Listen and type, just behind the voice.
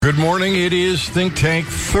Good morning. It is Think Tank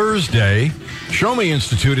Thursday. Show Me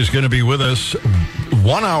Institute is going to be with us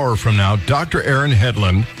 1 hour from now. Dr. Aaron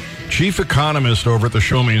Hedlund, chief economist over at the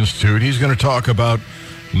Show Me Institute. He's going to talk about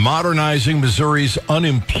modernizing Missouri's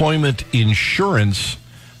unemployment insurance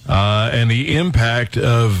and the impact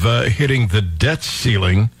of hitting the debt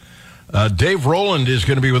ceiling. Dave Rowland is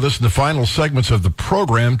going to be with us in the final segments of the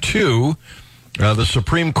program, too. The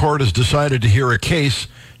Supreme Court has decided to hear a case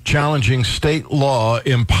challenging state law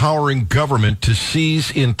empowering government to seize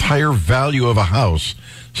entire value of a house.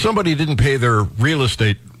 Somebody didn't pay their real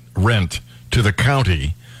estate rent to the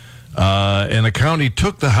county, and the county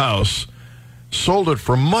took the house, sold it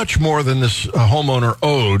for much more than this homeowner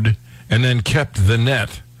owed, and then kept the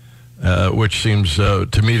net, which seems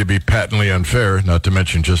to me to be patently unfair, not to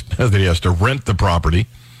mention just that he has to rent the property.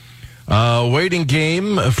 Waiting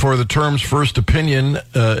game for the term's first opinion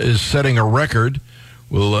is setting a record.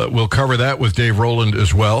 We'll cover that with Dave Rowland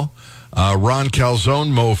as well. Ron Calzone,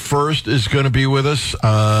 Mo First, is going to be with us.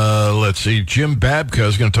 Let's see. Jim Babka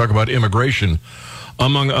is going to talk about immigration,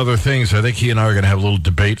 among other things. I think he and I are going to have a little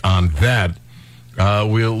debate on that.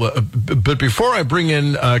 But before I bring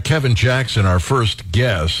in Kevin Jackson, our first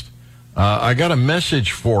guest, I got a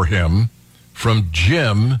message for him from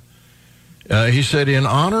Jim. He said, in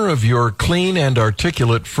honor of your clean and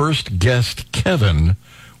articulate first guest, Kevin,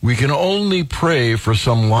 we can only pray for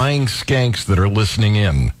some lying skanks that are listening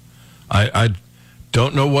in. I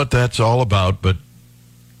don't know what that's all about, but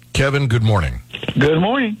Kevin, good morning. Good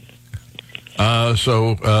morning.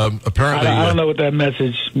 Apparently... I don't know what that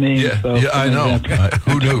message means. Yeah, I know.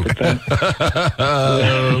 Who knew?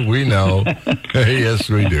 We know. Yes,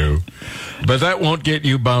 we do. But that won't get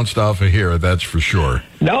you bounced off of here, that's for sure.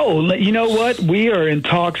 No, you know what? We are in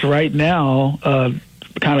talks right now,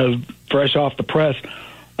 kind of fresh off the press,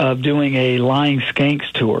 of doing a Lying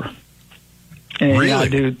Skanks tour. And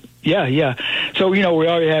really? Yeah. So, we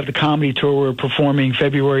already have the comedy tour. We're performing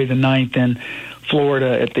February the 9th in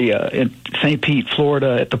Florida at the in St. Pete,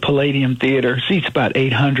 Florida, at the Palladium Theater. Seats about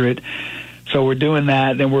 800. So we're doing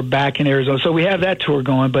that. Then we're back in Arizona. So we have that tour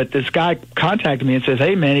going. But this guy contacted me and says,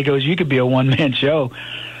 hey, man, he goes, you could be a one-man show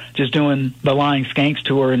just doing the Lying Skanks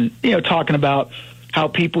tour and, talking about how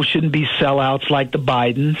people shouldn't be sellouts like the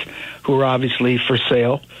Bidens, who are obviously for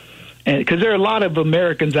sale. And because there are a lot of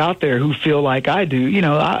Americans out there who feel like I do.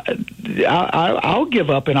 I'll give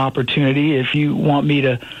up an opportunity if you want me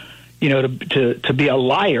to, to be a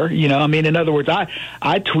liar. In other words, I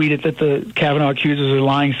tweeted that the Kavanaugh accusers are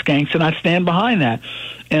lying skanks, and I stand behind that.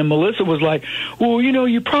 And Melissa was like, well,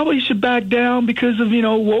 you probably should back down because of,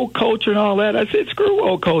 woke culture and all that. I said, screw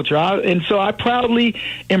woke culture. And so I proudly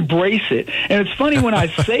embrace it. And it's funny when I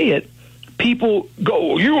say it, people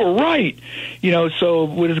go, you were right. So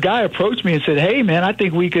when this guy approached me and said, hey, man, I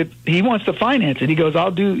think he wants to finance it. He goes,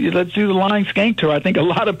 let's do the Lying Skank tour. I think a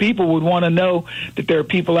lot of people would want to know that there are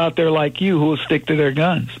people out there like you who will stick to their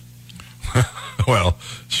guns. Well,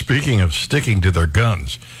 speaking of sticking to their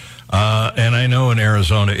guns, and I know in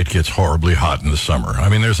Arizona it gets horribly hot in the summer.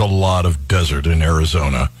 There's a lot of desert in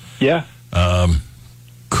Arizona. Yeah.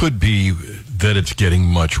 Could be that it's getting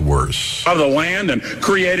much worse. Of the land and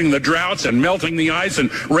creating the droughts and melting the ice and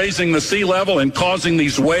raising the sea level and causing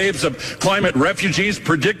these waves of climate refugees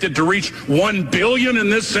predicted to reach 1 billion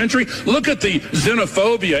in this century. Look at the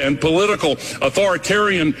xenophobia and political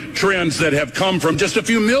authoritarian trends that have come from just a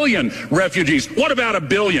few million refugees. What about 1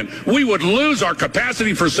 billion? We would lose our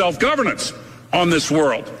capacity for self-governance on this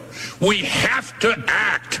world. We have to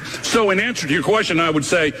act. So in answer to your question, I would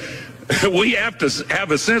say, we have to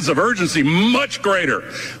have a sense of urgency much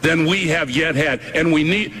greater than we have yet had, and we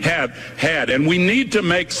need to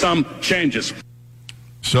make some changes.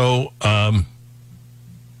 So, I'm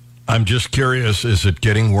just curious, is it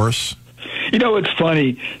getting worse? It's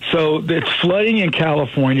funny. So it's flooding in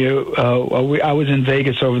California. I was in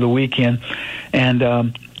Vegas over the weekend, and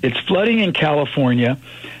it's flooding in California.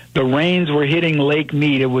 The rains were hitting Lake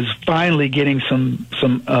Mead. It was finally getting some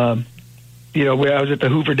where I was at the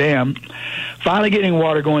Hoover Dam, finally getting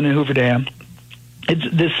water going in Hoover Dam.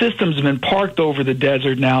 The system's been parked over the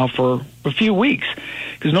desert now for a few weeks,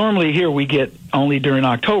 because normally here we get, only during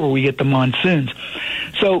October, we get the monsoons.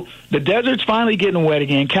 So the desert's finally getting wet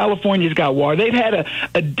again. California's got water. They've had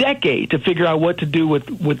a decade to figure out what to do with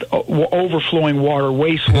overflowing water,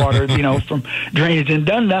 wastewater, from drainage, and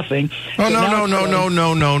done nothing. Oh,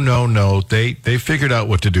 no. They figured out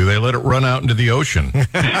what to do. They let it run out into the ocean.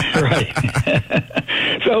 Right.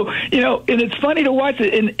 So, and it's funny to watch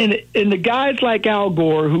it. And the guys like Al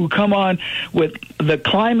Gore who come on with the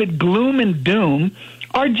climate gloom and doom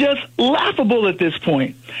are just laughable at this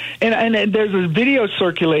point. And there's a video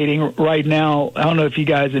circulating right now. I don't know if you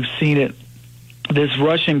guys have seen it. This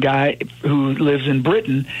Russian guy who lives in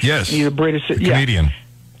Britain. Yes. He's a British comedian.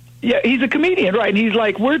 Yeah, he's a comedian, right? And he's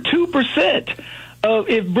like, we're 2%.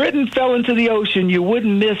 If Britain fell into the ocean, you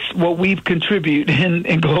wouldn't miss what we contribute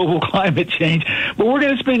in global climate change. But we're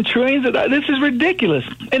going to spend trillions of dollars. This is ridiculous.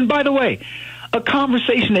 And by the way, a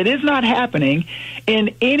conversation that is not happening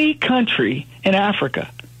in any country in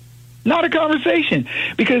Africa. Not a conversation.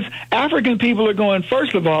 Because African people are going,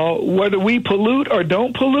 first of all, whether we pollute or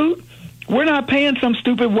don't pollute, we're not paying some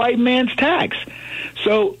stupid white man's tax.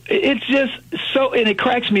 So it's just so, and it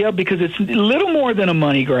cracks me up because it's a little more than a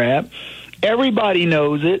money grab. Everybody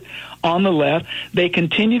knows it on the left. They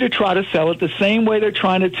continue to try to sell it the same way they're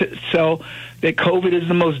trying to sell that COVID is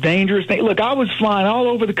the most dangerous thing. Look, I was flying all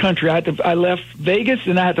over the country. I left Vegas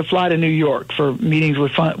and I had to fly to New York for meetings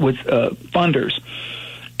with funders.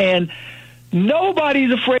 And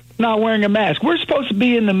nobody's afraid of not wearing a mask. We're supposed to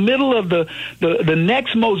be in the middle of the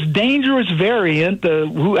next most dangerous variant. I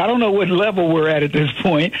don't know what level we're at this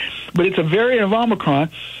point, but it's a variant of Omicron.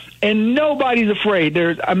 And nobody's afraid.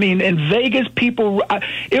 In Vegas,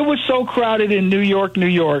 it was so crowded in New York.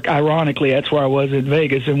 Ironically, that's where I was in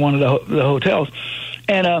Vegas in one of the hotels.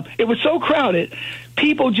 And it was so crowded.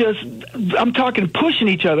 People I'm talking pushing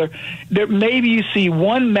each other. Maybe you see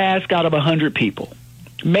one mask out of 100 people.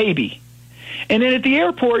 Maybe. And then at the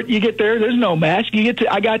airport, you get there's no mask.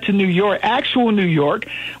 I got to New York, actual New York,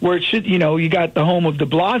 where it should, you got the home of de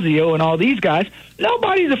Blasio and all these guys.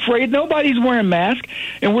 Nobody's afraid. Nobody's wearing masks.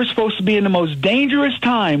 And we're supposed to be in the most dangerous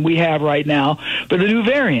time we have right now for the new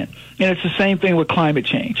variant. And it's the same thing with climate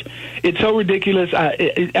change. It's so ridiculous.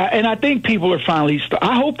 And I think people are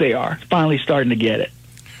I hope they are finally starting to get it.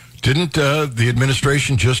 Didn't the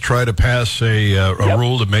administration just try to pass a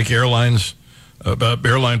rule to make airline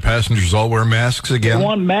passengers all wear masks again? They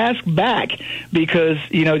want masks back because,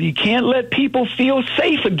 you can't let people feel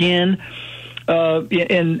safe again.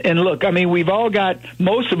 And look,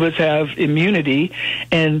 most of us have immunity,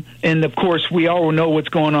 and of course we all know what's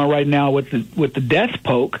going on right now with the death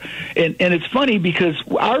poke. And it's funny because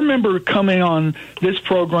I remember coming on this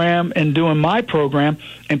program and doing my program,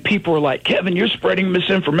 and people were like, "Kevin, you're spreading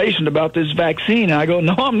misinformation about this vaccine." And I go,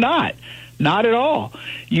 "No, I'm not. Not at all.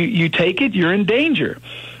 You take it, you're in danger."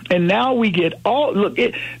 And now we get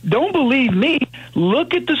don't believe me.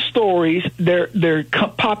 Look at the stories. They're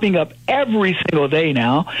popping up every single day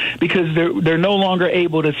now because they're no longer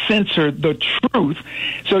able to censor the truth.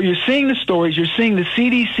 So you're seeing the stories. You're seeing the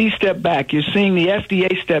CDC step back. You're seeing the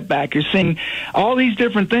FDA step back. You're seeing all these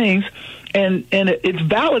different things, and it's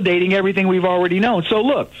validating everything we've already known. So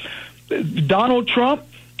look, Donald Trump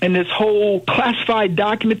and this whole classified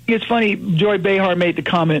document. It's funny, Joy Behar made the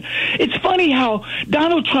comment. It's funny how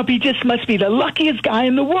Donald Trump, he just must be the luckiest guy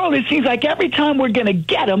in the world. It seems like every time we're going to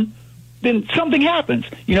get him, then something happens.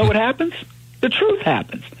 You know what happens? The truth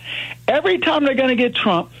happens. Every time they're going to get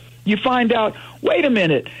Trump, you find out, wait a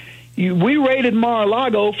minute, we raided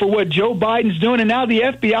Mar-a-Lago for what Joe Biden's doing, and now the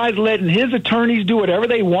FBI is letting his attorneys do whatever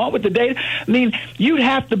they want with the data. I mean, you'd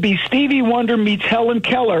have to be Stevie Wonder meets Helen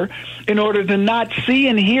Keller in order to not see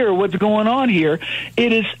and hear what's going on here.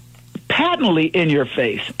 It is patently in your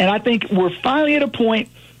face. And I think we're finally at a point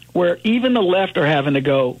where even the left are having to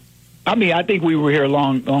go. I think we were here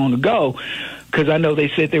long ago, because I know they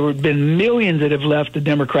said there have been millions that have left the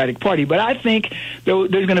Democratic Party. But I think there's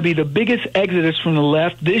going to be the biggest exodus from the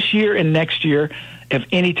left this year and next year of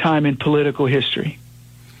any time in political history.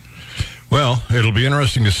 Well, it'll be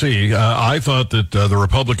interesting to see. I thought that the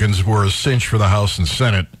Republicans were a cinch for the House and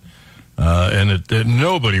Senate, and that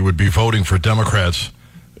nobody would be voting for Democrats,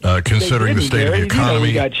 considering the state of the economy.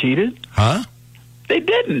 We got cheated. Huh? They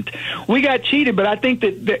didn't. We got cheated, but I think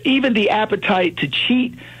that even the appetite to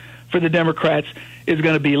cheat for the Democrats is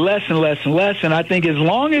going to be less and less and less. And I think as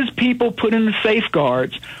long as people put in the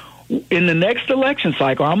safeguards in the next election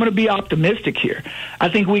cycle, I'm going to be optimistic here. I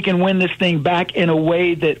think we can win this thing back in a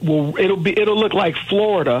way that it'll look like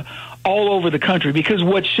Florida all over the country, because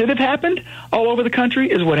what should have happened all over the country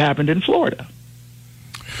is what happened in Florida.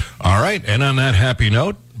 All right. And on that happy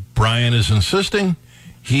note, Brian is insisting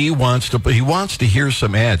he wants to hear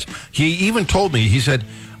some ads. He even told me, he said,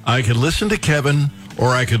 I could listen to Kevin or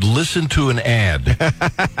I could listen to an ad.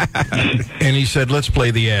 And he said, let's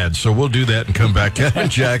play the ad. So we'll do that and come back. Kevin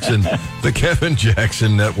Jackson, the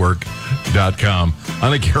KevinJacksonNetwork.com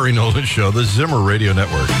on the Gary Nolan Show, the Zimmer Radio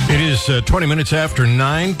Network. It is 20 minutes after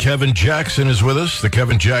 9. Kevin Jackson is with us, the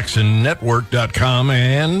KevinJacksonNetwork.com,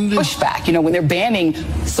 and pushback. When they're banning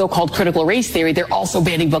so-called critical race theory, they're also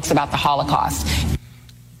banning books about the Holocaust.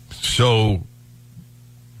 So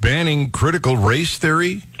banning critical race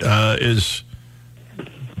theory is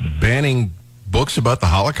banning books about the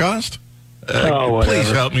Holocaust?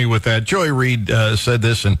 Please help me with that. Joy Reid said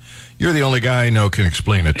this, and you're the only guy I know can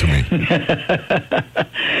explain it to me.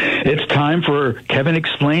 It's time for Kevin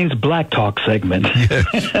Explains Black Talk segment. Yes.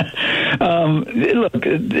 Look,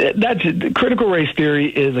 critical race theory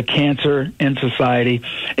is a cancer in society.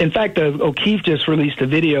 In fact, O'Keefe just released a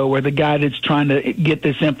video where the guy that's trying to get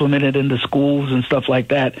this implemented into schools and stuff like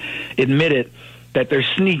that admitted that they're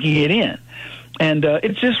sneaking it in. And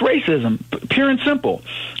it's just racism, pure and simple.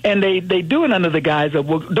 And they do it under the guise of,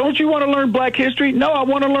 well, don't you want to learn black history? No, I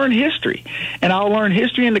want to learn history. And I'll learn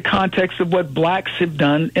history in the context of what blacks have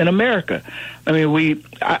done in America. I mean,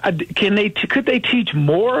 could they teach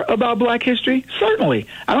more about black history? Certainly.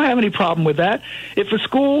 I don't have any problem with that. If a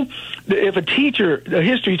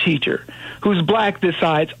history teacher who's black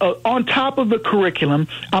decides, on top of the curriculum,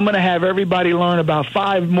 I'm going to have everybody learn about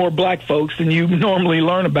 5 more black folks than you normally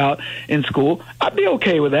learn about in school, I'd be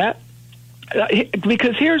okay with that.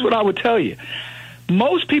 Because here's what I would tell you.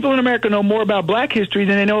 Most people in America know more about black history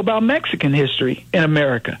than they know about Mexican history in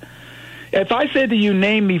America. If I said to you,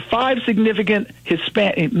 name me 5 significant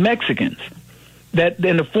Hispanic Mexicans that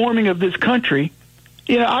in the forming of this country,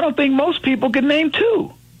 I don't think most people could name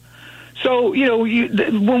 2. So,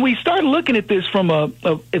 when we start looking at this from a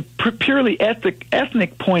purely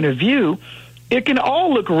ethnic point of view, it can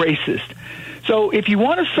all look racist. So if you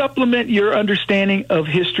want to supplement your understanding of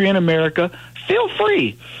history in America, feel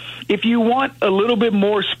free. If you want a little bit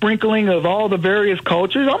more sprinkling of all the various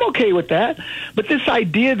cultures, I'm okay with that. But this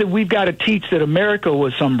idea that we've got to teach that America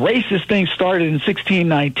was some racist thing started in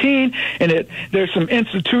 1619 and that there's some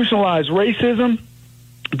institutionalized racism,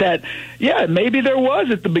 that, maybe there was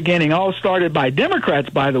at the beginning, all started by Democrats,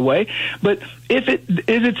 by the way, but does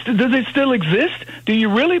it still exist? Do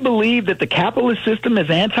you really believe that the capitalist system is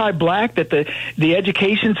anti-black, that the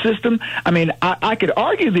education system, I could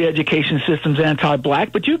argue the education system's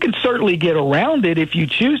anti-black, but you can certainly get around it if you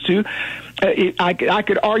choose to. I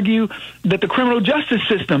could argue that the criminal justice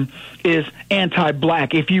system is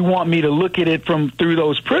anti-black if you want me to look at it through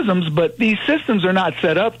those prisms, but these systems are not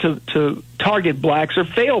set up to target blacks or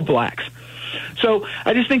fail blacks. So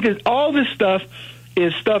I just think that all this stuff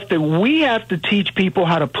is stuff that we have to teach people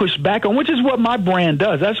how to push back on, which is what my brand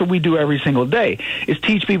does. That's what we do every single day, is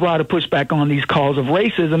teach people how to push back on these calls of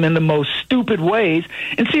racism in the most stupid ways,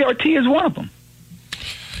 and CRT is one of them.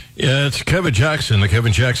 Yeah, it's Kevin Jackson, the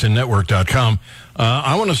KevinJacksonNetwork.com.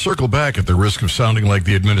 I want to circle back at the risk of sounding like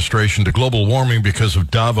the administration to global warming because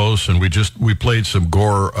of Davos, and we played some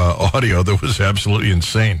Gore audio that was absolutely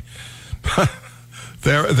insane.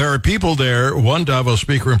 There are people there, one Davos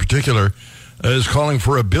speaker in particular, is calling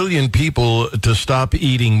for 1 billion people to stop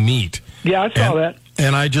eating meat. Yeah, I saw that.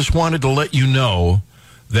 And I just wanted to let you know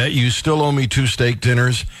that you still owe me 2 steak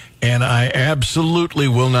dinners, and I absolutely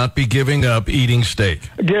will not be giving up eating steak.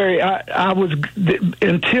 Gary, I was,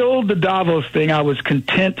 until the Davos thing, I was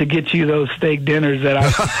content to get you those steak dinners that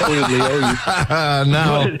I supposedly owe you.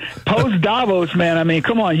 Now, post Davos, man,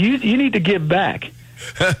 come on, you need to give back.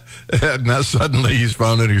 Now suddenly he's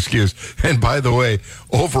found an excuse. And by the way,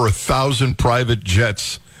 over 1,000 private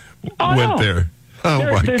jets went there.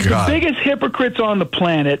 They're the biggest hypocrites on the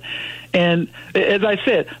planet. And as I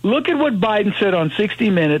said, look at what Biden said on 60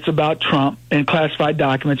 Minutes about Trump and classified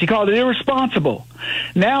documents. He called it irresponsible.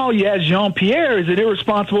 Now, yes, Jean-Pierre, is it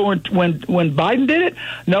irresponsible when Biden did it?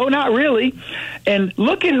 No, not really. And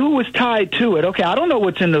look at who was tied to it. Okay, I don't know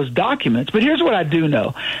what's in those documents, but here's what I do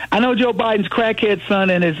know. I know Joe Biden's crackhead son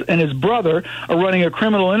and his brother are running a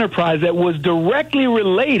criminal enterprise that was directly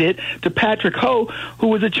related to Patrick Ho, who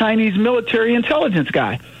was a Chinese military intelligence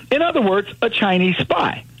guy. In other words, a Chinese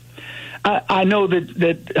spy. I know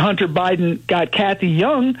that Hunter Biden got Kathy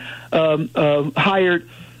Young hired,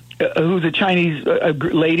 who's a Chinese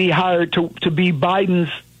lady, hired to be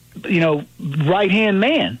Biden's, right-hand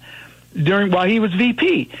man while he was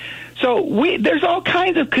VP. So there's all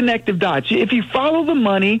kinds of connective dots. If you follow the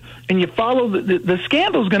money and you follow the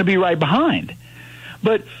scandal's going to be right behind.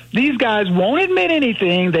 But these guys won't admit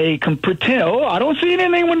anything. They can pretend, I don't see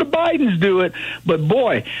anything when the Bidens do it. But,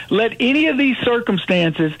 boy, let any of these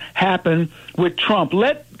circumstances happen with Trump.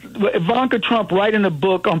 Let Ivanka Trump write in a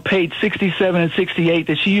book on page 67 and 68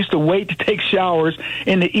 that she used to wait to take showers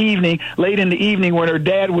in the evening, late in the evening when her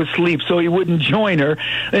dad was asleep so he wouldn't join her,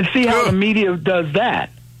 and see how the media does that.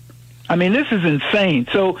 This is insane.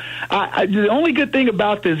 So the only good thing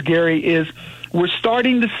about this, Gary, is we're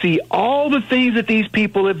starting to see all the things that these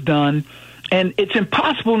people have done And it's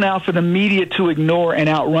impossible now for the media to ignore and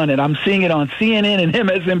outrun it. I'm seeing it on CNN and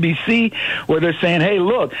MSNBC where they're saying, hey,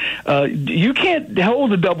 look, you can't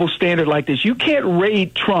hold a double standard like this. You can't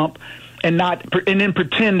raid Trump and then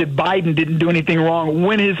pretend that Biden didn't do anything wrong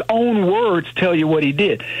when his own words tell you what he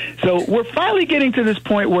did. So we're finally getting to this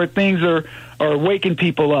point where things are waking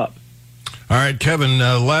people up. All right, Kevin,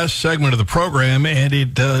 last segment of the program, and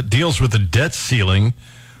it deals with the debt ceiling.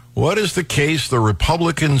 What is the case the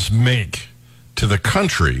Republicans make to the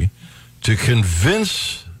country to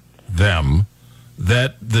convince them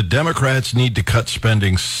that the Democrats need to cut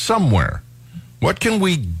spending somewhere? What can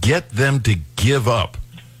we get them to give up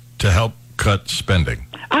to help cut spending?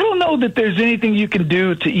 I don't know that there's anything you can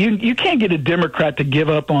do to you can't get a Democrat to give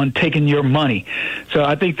up on taking your money. So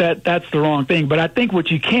I think that's the wrong thing. But I think what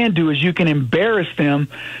you can do is you can embarrass them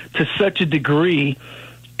to such a degree.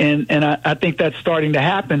 And I think that's starting to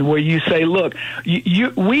happen where you say, look,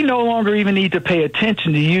 we no longer even need to pay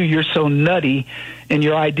attention to you. You're so nutty and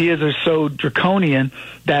your ideas are so draconian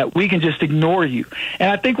that we can just ignore you. And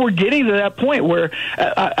I think we're getting to that point where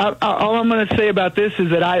all I'm going to say about this is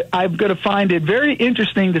that I'm going to find it very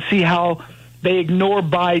interesting to see how they ignore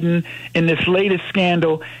Biden in this latest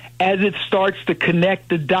scandal as it starts to connect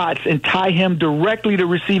the dots and tie him directly to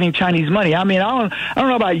receiving Chinese money. I mean, I don't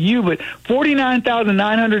know about you, but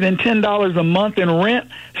 $49,910 a month in rent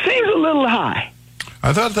seems a little high.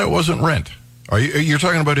 I thought that wasn't rent. You're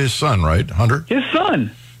talking about his son, right, Hunter? His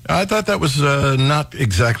son. I thought that was not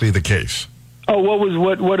exactly the case. Oh,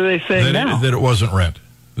 what are they saying now? That it wasn't rent.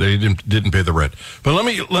 They didn't pay the rent. But let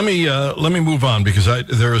me move on because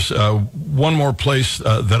there's one more place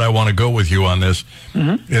that I want to go with you on this,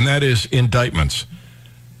 and that is indictments.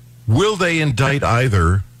 Will they indict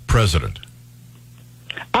either president?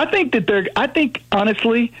 I think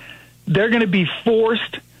honestly they're going to be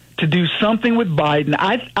forced to do something with Biden.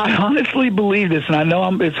 I honestly believe this, and I know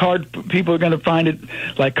it's hard. People are going to find it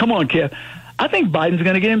like, come on, Kev. I think Biden's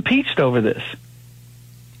going to get impeached over this.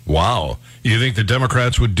 Wow. You think the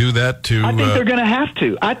Democrats would do that to... I think they're going to have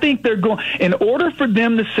to. I think they're going... In order for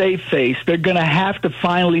them to save face, they're going to have to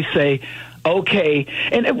finally say, okay...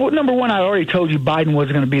 And number one, I already told you Biden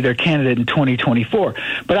wasn't going to be their candidate in 2024.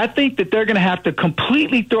 But I think that they're going to have to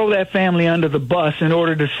completely throw that family under the bus in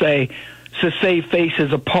order to say... to save face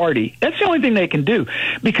as a party. That's the only thing they can do.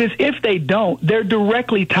 Because if they don't, they're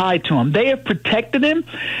directly tied to him. They have protected him.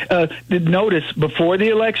 Notice, before the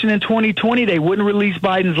election in 2020, they wouldn't release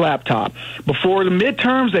Biden's laptop. Before the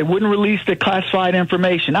midterms, they wouldn't release the classified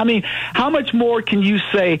information. I mean, how much more can you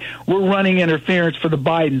say we're running interference for the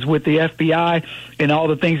Bidens with the FBI and all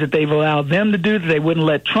the things that they've allowed them to do that they wouldn't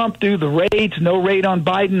let Trump do, the raids, no raid on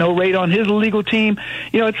Biden, no raid on his legal team,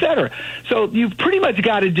 et cetera. So you've pretty much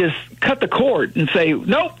got to just cut the cord and say,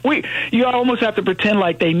 nope, you almost have to pretend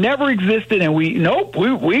like they never existed, and we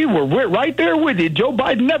were right there with you. Joe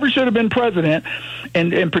Biden never should have been president,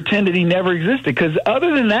 and pretend that he never existed. Because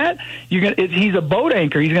other than that, he's a boat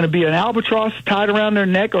anchor. He's going to be an albatross tied around their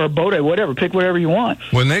neck, or a boat, whatever. Pick whatever you want.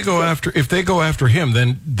 If they go after him,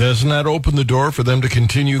 then doesn't that open the door for them to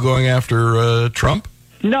continue going after Trump?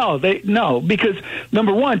 No, because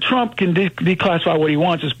number one, Trump can declassify what he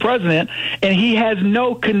wants as president, and he has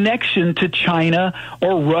no connection to China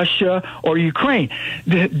or Russia or Ukraine.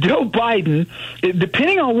 Joe Biden,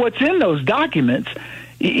 depending on what's in those documents,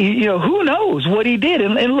 who knows what he did?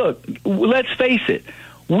 And look, let's face it,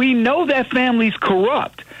 we know that family's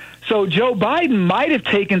corrupt. So Joe Biden might have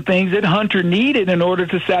taken things that Hunter needed in order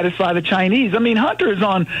to satisfy the Chinese. I mean, Hunter is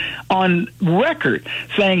on record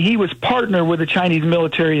saying he was partnered with a Chinese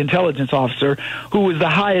military intelligence officer who was the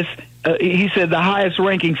highest, he said, the highest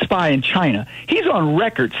ranking spy in China. He's on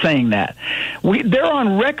record saying that. They're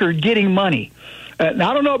on record getting money.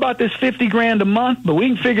 Now, I don't know about this $50,000 a month, but we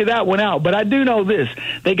can figure that one out. But I do know this.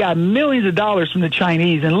 They got millions of dollars from the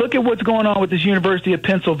Chinese. And look at what's going on with this University of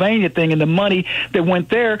Pennsylvania thing and the money that went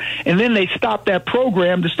there. And then they stopped that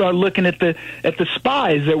program to start looking at the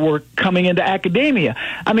spies that were coming into academia.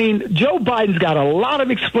 I mean, Joe Biden's got a lot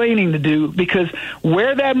of explaining to do, because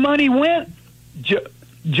where that money went,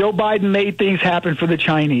 Joe Biden made things happen for the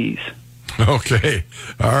Chinese. Okay.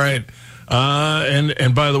 All right.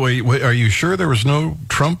 And by the way, are you sure there was no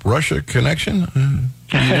Trump-Russia connection?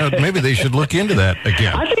 Maybe they should look into that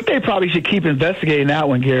again. I think they probably should keep investigating that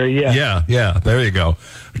one, Gary. Yeah. Yeah. There you go.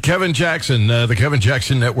 Kevin Jackson, the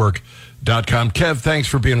KevinJacksonNetwork.com. Kev, thanks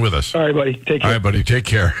for being with us. All right, buddy. Take care. All right, buddy. Take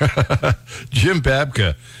care. Jim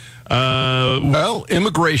Babka.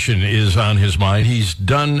 Immigration is on his mind. He's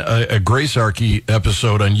done a Grace Archie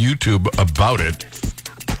episode on YouTube about it.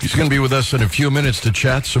 He's going to be with us in a few minutes to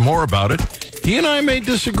chat some more about it. He and I may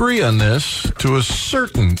disagree on this to a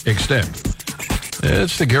certain extent.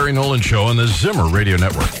 It's the Gary Nolan Show on the Zimmer Radio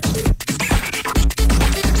Network.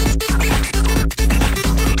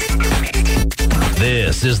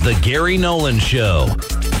 This is the Gary Nolan Show.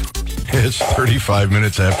 It's 35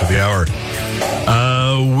 minutes after the hour.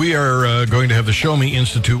 We are going to have the Show Me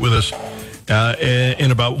Institute with us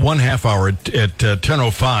in about 1/2 hour at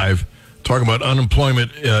 10:05, talking about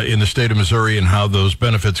unemployment in the state of Missouri and how those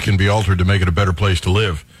benefits can be altered to make it a better place to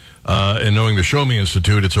live. And knowing the Show Me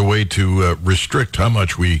Institute, it's a way to restrict how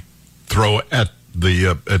much we throw at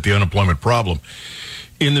the unemployment problem.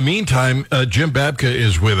 In the meantime, Jim Babka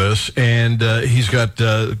is with us, and he's got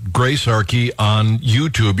Grace Archie on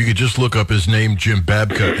YouTube. You could just look up his name, Jim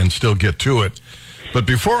Babka, and still get to it. But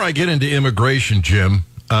before I get into immigration, Jim,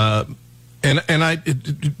 Brian,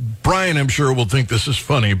 I'm sure will think this is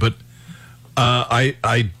funny, but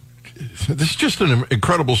this is just an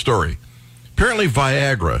incredible story. Apparently,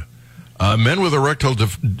 Viagra, men with erectile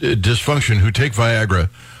dysfunction who take Viagra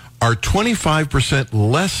are 25%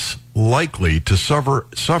 less likely to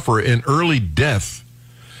suffer an early death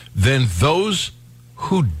than those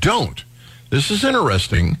who don't. This is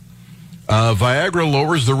interesting. Viagra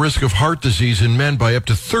lowers the risk of heart disease in men by up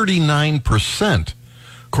to 39%,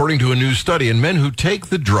 according to a new study. And men who take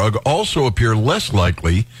the drug also appear less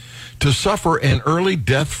likely to suffer an early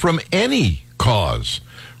death from any cause.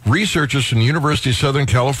 Researchers from the University of Southern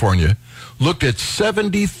California looked at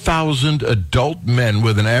 70,000 adult men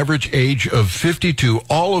with an average age of 52,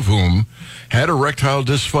 all of whom had erectile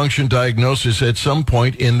dysfunction diagnosis at some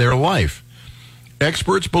point in their life.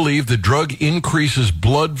 Experts believe the drug increases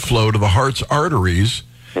blood flow to the heart's arteries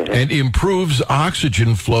and improves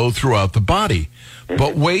oxygen flow throughout the body.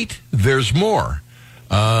 But wait, there's more.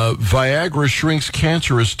 Viagra shrinks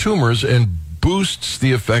cancerous tumors and boosts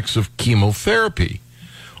the effects of chemotherapy.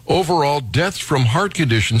 Overall, deaths from heart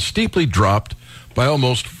conditions steeply dropped by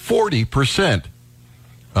almost 40%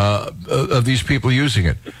 of these people using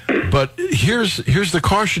it. But here's the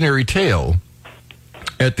cautionary tale.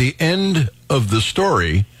 At the end of the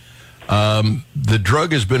story, the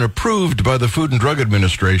drug has been approved by the Food and Drug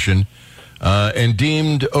Administration and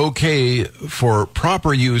deemed okay for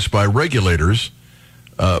proper use by regulators,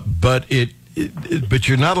 but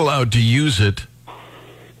you're not allowed to use it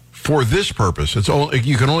for this purpose.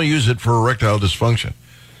 You can only use it for erectile dysfunction.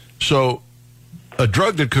 So a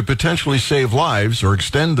drug that could potentially save lives or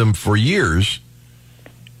extend them for years,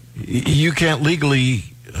 you can't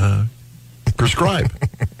legally prescribe.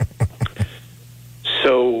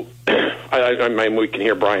 So we can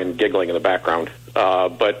hear Brian giggling in the background.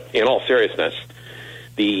 But in all seriousness,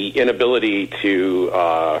 the inability to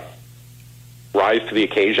rise to the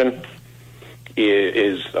occasion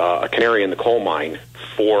is a canary in the coal mine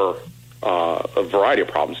for a variety of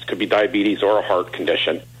problems. It could be diabetes or a heart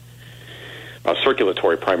condition,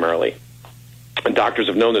 circulatory primarily. And doctors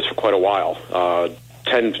have known this for quite a while.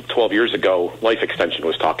 10 to 12 years ago, Life Extension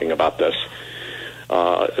was talking about this,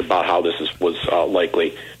 about how this was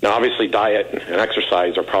likely. Now, obviously, diet and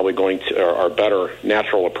exercise are probably are better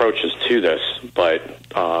natural approaches to this, but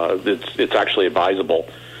it's actually advisable.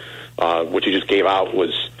 What you just gave out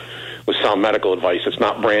was sound medical advice. It's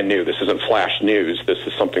not brand new. This isn't flash news. This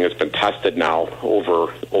is something that's been tested now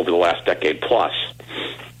over the last decade plus,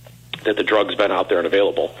 that the drug's been out there and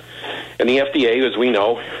available. And the FDA, as we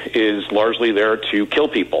know, is largely there to kill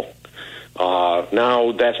people.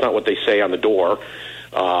 Now, that's not what they say on the door.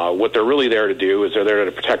 What they're really there to do is they're there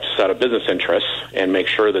to protect a set of business interests and make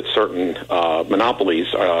sure that certain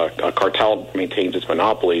monopolies, a cartel maintains its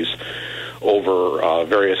monopolies over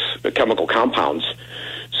various chemical compounds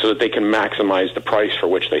so that they can maximize the price for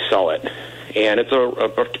which they sell it. And it's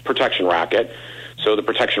a protection racket. So the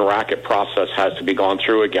protection racket process has to be gone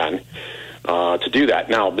through again to do that.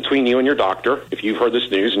 Now, between you and your doctor, if you've heard this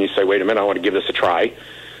news and you say, wait a minute, I want to give this a try,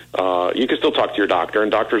 you can still talk to your doctor, and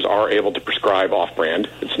doctors are able to prescribe off-brand.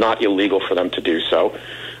 It's not illegal for them to do so.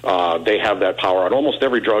 They have that power on almost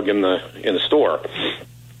every drug in the store.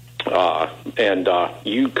 And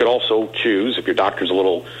you could also choose, if your doctor's a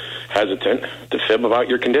little hesitant, to fib about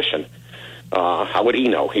your condition. How would he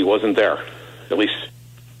know? He wasn't there. At least,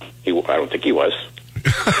 I don't think he was.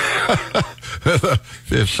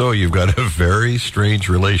 If so, you've got a very strange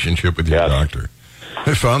relationship with your doctor.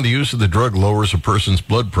 They found the use of the drug lowers a person's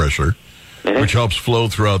blood pressure, which helps flow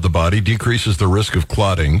throughout the body, decreases the risk of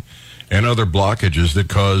clotting and other blockages that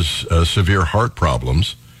cause severe heart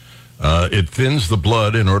problems. It thins the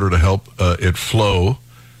blood in order to help it flow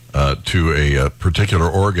to a particular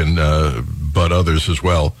organ, but others as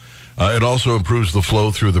well. It also improves the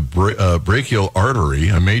flow through the brachial artery,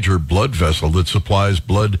 a major blood vessel that supplies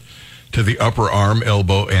blood to the upper arm,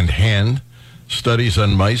 elbow, and hand. Studies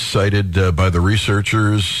on mice cited by the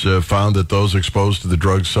researchers found that those exposed to the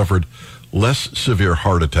drug suffered less severe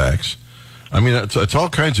heart attacks. I mean, it's all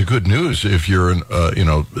kinds of good news if you're,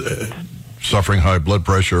 suffering high blood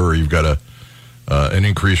pressure or you've got an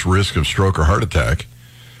increased risk of stroke or heart attack.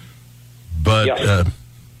 But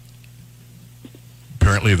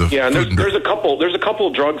apparently and there's a couple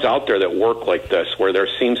of drugs out there that work like this, where there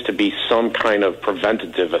seems to be some kind of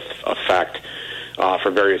preventative effect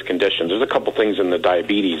for various conditions. There's a couple things in the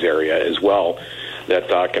diabetes area as well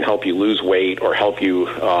that can help you lose weight or help you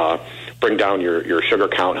bring down your sugar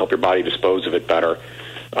count, help your body dispose of it better.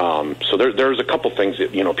 So there's a couple things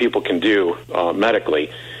that people can do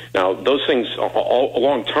medically. Now, those things, all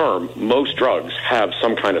long term, most drugs have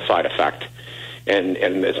some kind of side effect, and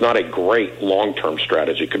it's not a great long term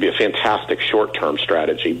strategy. It could be a fantastic short term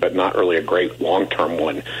strategy, but not really a great long term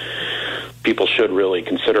one. People should really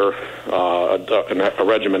consider a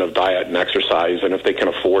regimen of diet and exercise, and if they can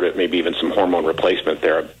afford it, maybe even some hormone replacement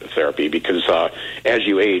therapy. Because as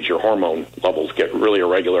you age, your hormone levels get really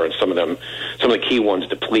irregular, and some of the key ones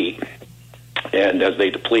deplete. And as they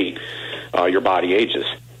deplete, your body ages,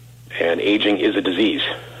 and aging is a disease.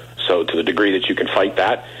 So, to the degree that you can fight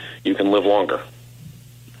that, you can live longer.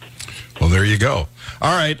 Well, there you go.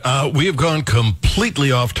 All right, we have gone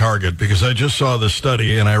completely off target because I just saw the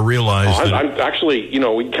study and I realized that... I'm actually,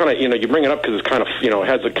 we kind of, you bring it up because it's kind of, it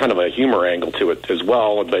has a kind of a humor angle to it as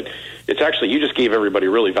well, but it's actually, you just gave everybody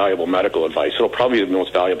really valuable medical advice. It'll probably be the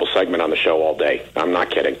most valuable segment on the show all day. I'm not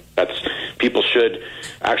kidding. People should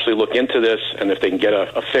actually look into this, and if they can get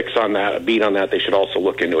a fix on that, a beat on that, they should also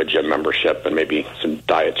look into a gym membership and maybe some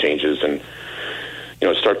diet changes and,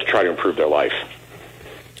 start to try to improve their life.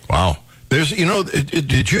 Wow. There's,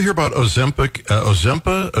 did you hear about Ozempic?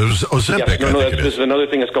 Ozempic? Yes, this is another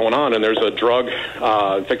thing that's going on, and there's a drug.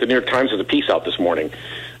 In fact, the New York Times has a piece out this morning.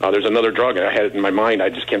 There's another drug, and I had it in my mind. I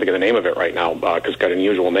just can't think of the name of it right now because it's got an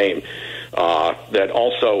unusual name that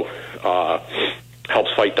also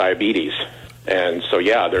helps fight diabetes. And so,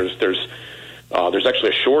 there's actually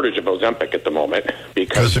a shortage of Ozempic at the moment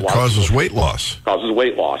because it causes weight loss. Causes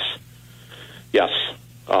weight loss. Yes.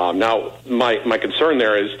 Now, my concern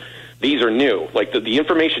there is. These are new. Like the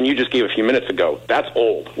information you just gave a few minutes ago, that's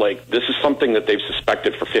old. Like this is something that they've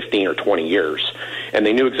suspected for 15 or 20 years. And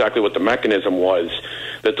they knew exactly what the mechanism was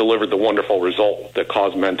that delivered the wonderful result that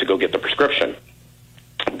caused men to go get the prescription.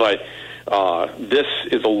 But this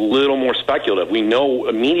is a little more speculative. We know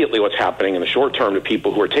immediately what's happening in the short term to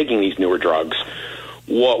people who are taking these newer drugs.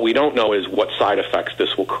 What we don't know is what side effects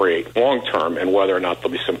this will create long term and whether or not there'll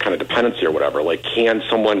be some kind of dependency or whatever. Like can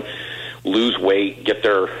someone lose weight, get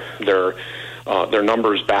their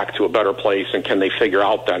numbers back to a better place, and can they figure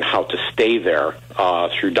out then how to stay there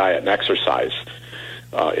through diet and exercise?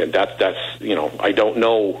 And that's I don't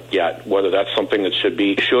know yet whether that's something that should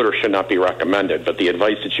or should not be recommended. But the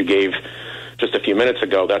advice that you gave just a few minutes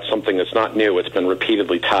ago, that's something that's not new. It's been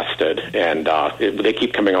repeatedly tested, and they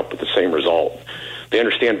keep coming up with the same result. They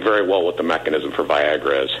understand very well what the mechanism for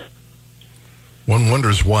Viagra is. One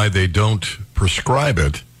wonders why they don't prescribe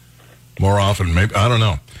it more often. Maybe I don't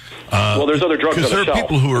know. Well, there's other drugs on the shelf.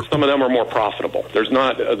 People who are, some of them are more profitable. There's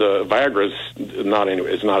not the Viagra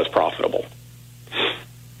is not as profitable.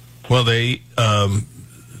 Well, they also,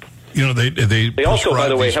 by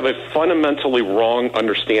the way, have a fundamentally wrong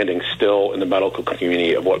understanding still in the medical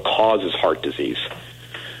community of what causes heart disease.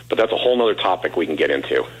 But that's a whole other topic we can get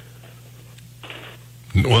into.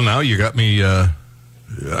 Well, now you got me.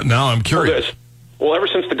 Now I'm curious. Well, ever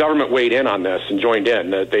since the government weighed in on this and joined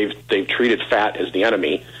in, they've treated fat as the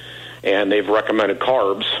enemy, and they've recommended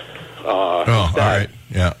carbs. Instead. All right,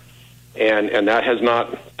 yeah. And that has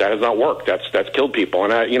not worked. That's killed people.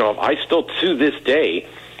 And I still to this day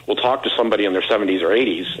will talk to somebody in their 70s or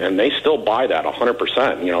 80s, and they still buy that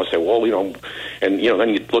 100%. Say, well, then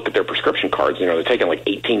you look at their prescription cards. They're taking like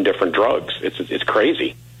 18 different drugs. It's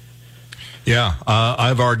crazy. Yeah,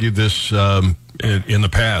 I've argued this in the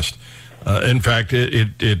past. In fact,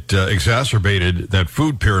 it exacerbated that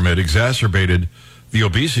food pyramid, exacerbated the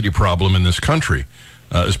obesity problem in this country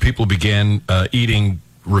as people began eating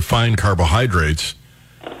refined carbohydrates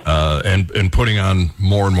and putting on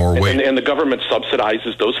more and more weight. And the government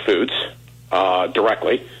subsidizes those foods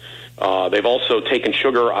directly. They've also taken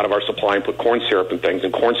sugar out of our supply and put corn syrup and things,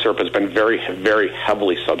 and corn syrup has been very, very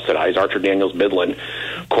heavily subsidized. Archer Daniels Midland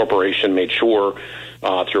Corporation made sure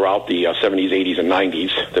throughout the 70s, 80s, and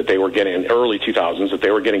 90s that they were getting, in early 2000s, that they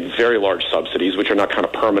were getting very large subsidies, which are not kind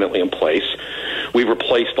of permanently in place. We've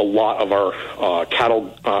replaced a lot of our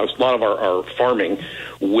our farming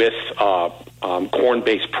with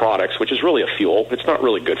corn-based products, which is really a fuel. It's not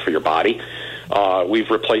really good for your body. We've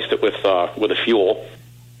replaced it with a fuel.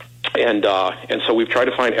 And so we've tried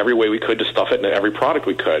to find every way we could to stuff it into every product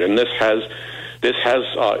we could. And this has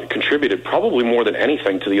contributed probably more than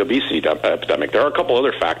anything to the obesity epidemic. There are a couple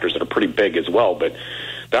other factors that are pretty big as well, but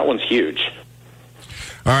that one's huge.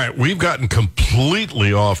 All right, we've gotten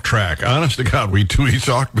completely off track. Honest to God, we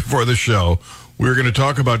talked before the show. We were going to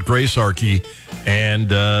talk about Grace Archie,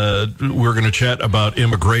 and we're going to chat about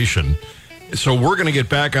immigration. So we're going to get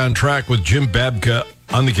back on track with Jim Babka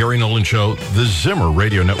on the Gary Nolan Show, the Zimmer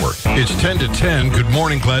Radio Network. It's 10 to 10. Good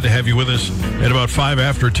morning. Glad to have you with us. At about 5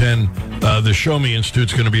 after 10, the Show Me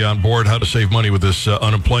Institute's going to be on board how to save money with this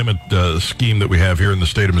unemployment scheme that we have here in the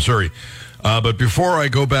state of Missouri. But before I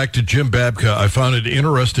go back to Jim Babka, I found an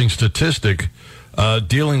interesting statistic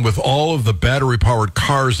dealing with all of the battery-powered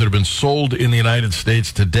cars that have been sold in the United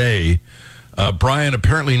States today. Brian,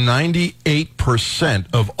 apparently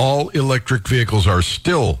 98% of all electric vehicles are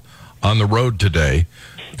still on the road today.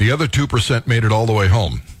 The other 2% made it all the way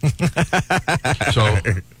home. So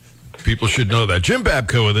people should know that. Jim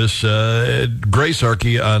Babka with us, Grace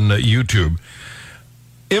Archie on YouTube.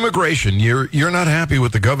 Immigration, you're not happy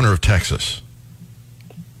with the governor of Texas.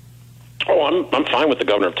 Oh, I'm fine with the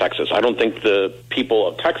governor of Texas. I don't think the people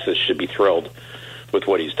of Texas should be thrilled with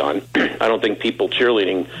what he's done. I don't think people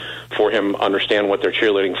cheerleading for him understand what they're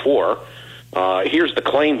cheerleading for. Here's the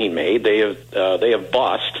claim he made. They have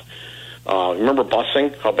bussed. Remember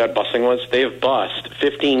busing? How bad busing was? They have bussed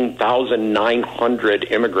 15,900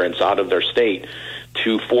 immigrants out of their state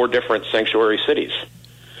to 4 different sanctuary cities.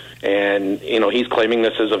 And, he's claiming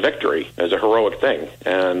this as a victory, as a heroic thing.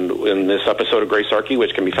 And in this episode of Grace Archie,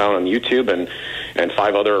 which can be found on YouTube and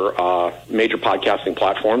 5 other major podcasting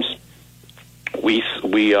platforms, we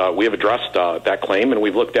have addressed that claim, and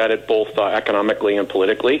we've looked at it both economically and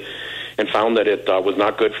politically, and found that it was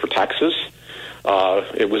not good for Texas.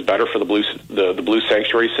 It was better for the blue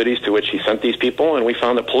sanctuary cities to which he sent these people, and we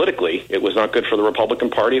found that politically it was not good for the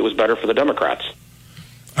Republican Party. It was better for the Democrats.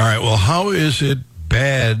 All right. Well, how is it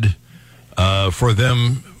bad for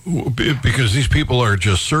them? Because these people are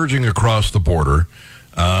just surging across the border,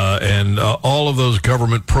 and all of those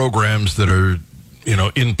government programs that are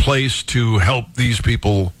in place to help these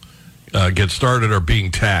people get started are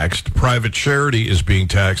being taxed. Private charity is being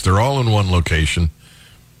taxed. They're all in one location.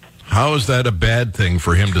 How is that a bad thing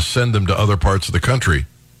for him to send them to other parts of the country?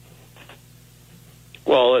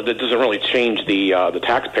 Well, it doesn't really change the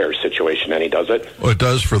taxpayer situation any, does it? Well, it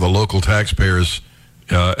does for the local taxpayers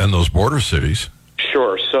and those border cities.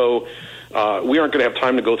 Sure. So we aren't going to have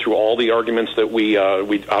time to go through all the arguments that we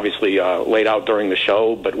obviously laid out during the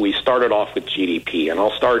show, but we started off with GDP, and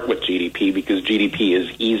I'll start with GDP because GDP is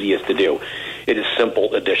easiest to do. It is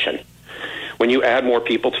simple addition. When you add more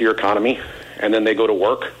people to your economy and then they go to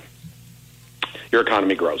work, your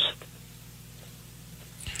economy grows.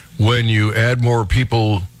 When you add more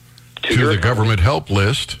people to the government help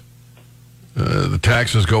list, the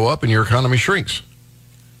taxes go up and your economy shrinks.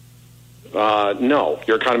 No,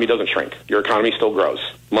 your economy doesn't shrink. Your economy still grows.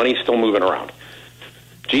 Money's still moving around.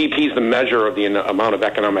 GDP is the measure of the amount of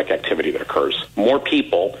economic activity that occurs. More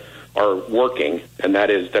people are working, and that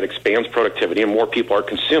expands productivity, and more people are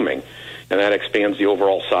consuming, and that expands the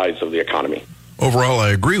overall size of the economy. Overall, I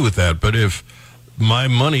agree with that, but if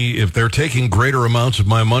they're taking greater amounts of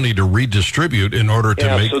my money to redistribute in order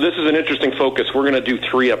to make... So this is an interesting focus. We're going to do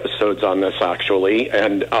 3 episodes on this, actually,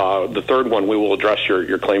 and the third one we will address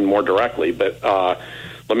your claim more directly, but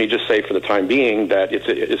let me just say for the time being that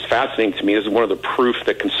it's fascinating to me. This is one of the proof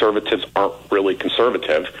that conservatives aren't really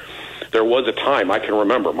conservative. There was a time, I can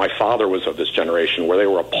remember, my father was of this generation, where they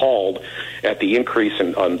were appalled at the increase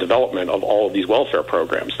in development of all of these welfare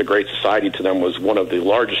programs. The Great Society to them was one of the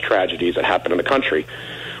largest tragedies that happened in the country.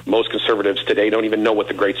 Most conservatives today don't even know what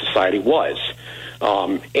the Great Society was.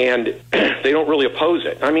 And they don't really oppose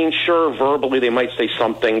it. I mean, sure, verbally they might say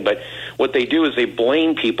something, but what they do is they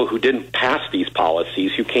blame people who didn't pass these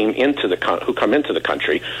policies, who come into the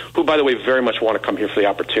country, who, by the way, very much want to come here for the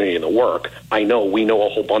opportunity and the work. we know a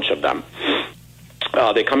whole bunch of them.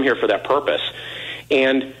 They come here for that purpose,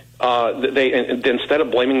 and instead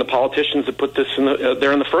of blaming the politicians that put this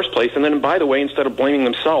there in the first place, and then, by the way, instead of blaming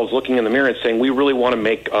themselves, looking in the mirror and saying, we really want to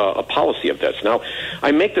make a policy of this. Now,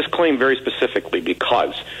 I make this claim very specifically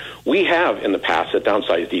because we have, in the past, at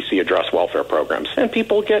Downsize DC, addressed welfare programs, and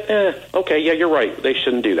people get, okay, yeah, you're right, they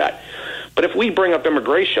shouldn't do that. But if we bring up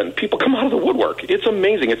immigration, people come out of the woodwork. It's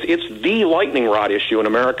amazing. It's the lightning rod issue in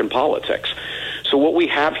American politics. So what we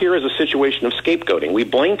have here is a situation of scapegoating. We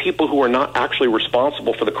blame people who are not actually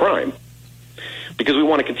responsible for the crime because we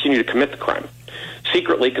want to continue to commit the crime.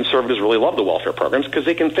 Secretly, conservatives really love the welfare programs because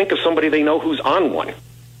they can think of somebody they know who's on one.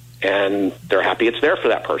 and they're happy it's there for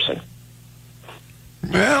that person.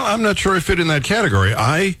 Well, I'm not sure I fit in that category.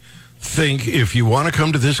 I think if you want to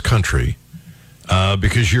come to this country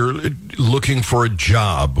because you're looking for a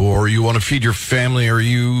job, or you want to feed your family, or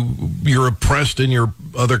you're oppressed in your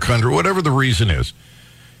other country, whatever the reason is,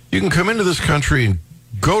 you can come into this country and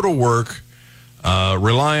go to work,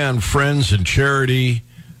 rely on friends and charity.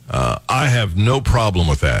 I have no problem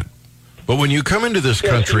with that. But when you come into this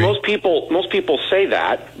country... Most people say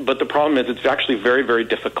that, but the problem is it's actually very, very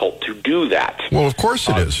difficult to do that. Well, of course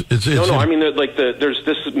it is. I mean, there's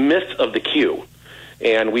this myth of the queue,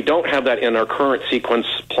 and we don't have that in our current sequence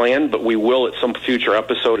plan, but we will at some future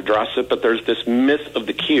episode address it. But there's this myth of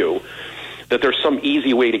the queue, that there's some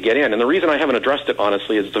easy way to get in. And the reason I haven't addressed it,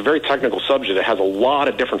 honestly, is it's a very technical subject. It has a lot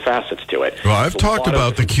of different facets to it. Well, I've talked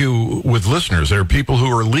about the queue with listeners. There are people who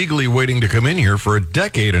are legally waiting to come in here for a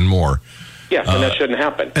decade and more. Yes, and that shouldn't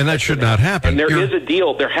happen. And that should not happen. And there is a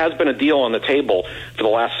deal. There has been a deal on the table for the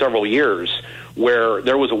last several years where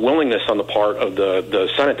there was a willingness on the part of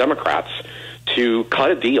the Senate Democrats to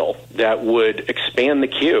cut a deal that would expand the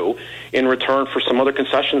queue in return for some other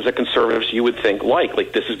concessions that conservatives you would think like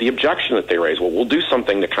this is the objection that they raise. Well, we'll do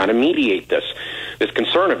something to kind of mediate this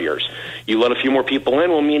concern of yours. You let a few more people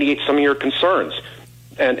in, we'll mediate some of your concerns.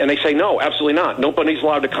 And they say, no, absolutely not. Nobody's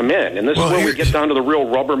allowed to come in. And this is where we get down to the real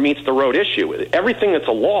rubber meets the road issue. Everything that's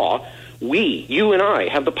a law, you and I,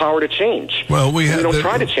 have the power to change. Well, we don't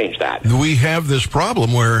try to change that. We have this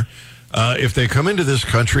problem where if they come into this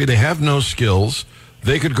country, they have no skills.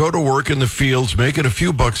 They could go to work in the fields, making a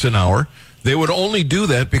few bucks an hour. They would only do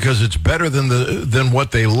that because it's better than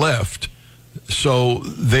what they left. So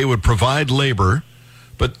they would provide labor,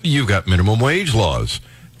 but you've got minimum wage laws.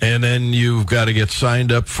 And then you've got to get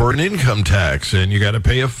signed up for an income tax, and you got to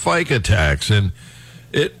pay a FICA tax. And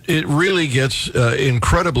it really gets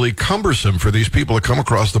incredibly cumbersome for these people to come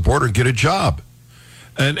across the border and get a job.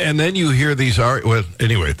 And then you hear these well,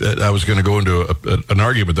 anyway, I was going to go into an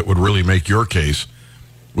argument that would really make your case,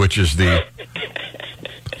 which is the...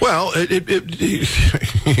 Well, you're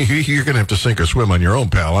going to have to sink or swim on your own,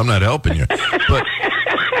 pal. I'm not helping you. But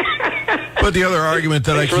the other argument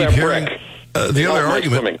that I keep hearing... the other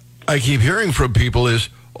argument I keep hearing from people is,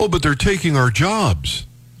 but they're taking our jobs.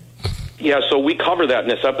 Yeah, so we cover that in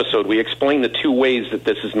this episode. We explain the two ways that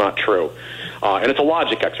this is not true. And it's a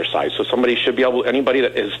logic exercise. So anybody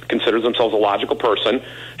that considers themselves a logical person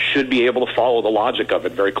should be able to follow the logic of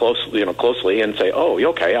it very closely and say,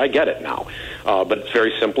 okay, I get it now. But it's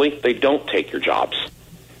very simply, they don't take your jobs.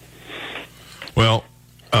 Well,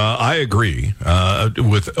 I agree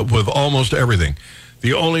with almost everything.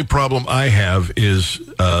 The only problem I have is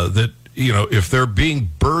that, if they're being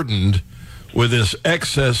burdened with this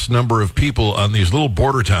excess number of people on these little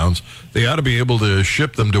border towns, they ought to be able to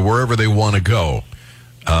ship them to wherever they want to go.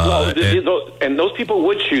 And those people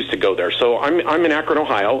would choose to go there. So I'm in Akron,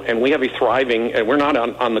 Ohio, and we have a thriving, and we're not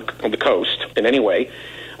on the coast in any way.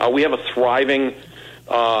 We have a thriving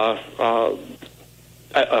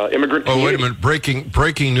immigrant community. Oh, wait a minute.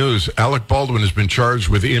 Breaking news. Alec Baldwin has been charged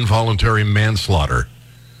with involuntary manslaughter.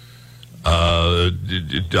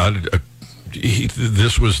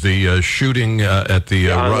 This was the shooting at the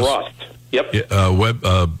Rust. Yep.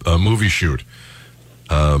 Movie shoot.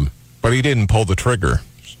 But he didn't pull the trigger.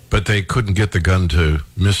 But they couldn't get the gun to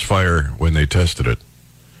misfire when they tested it.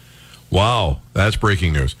 Wow, that's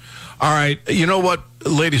breaking news. All right, you know what,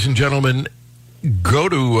 ladies and gentlemen, go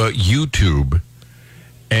to YouTube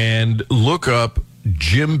and look up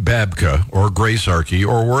Jim Babka or Grace Archie,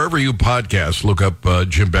 or wherever you podcast, look up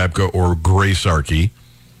Jim Babka or Grace Archie,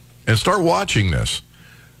 and start watching this.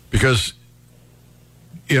 Because,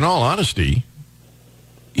 in all honesty,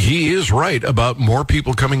 he is right about more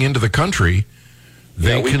people coming into the country.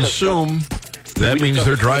 They consume. That means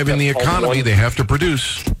they're driving the economy. They have to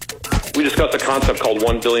produce. We discussed a concept called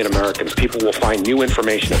 1 billion Americans. People will find new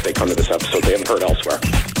information if they come to this episode they haven't heard elsewhere.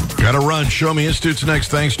 Got to run. Show Me Institute's next.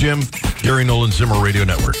 Thanks, Jim. Gary Nolan, Zimmer Radio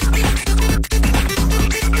Network.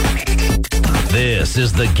 This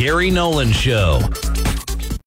is the Gary Nolan Show.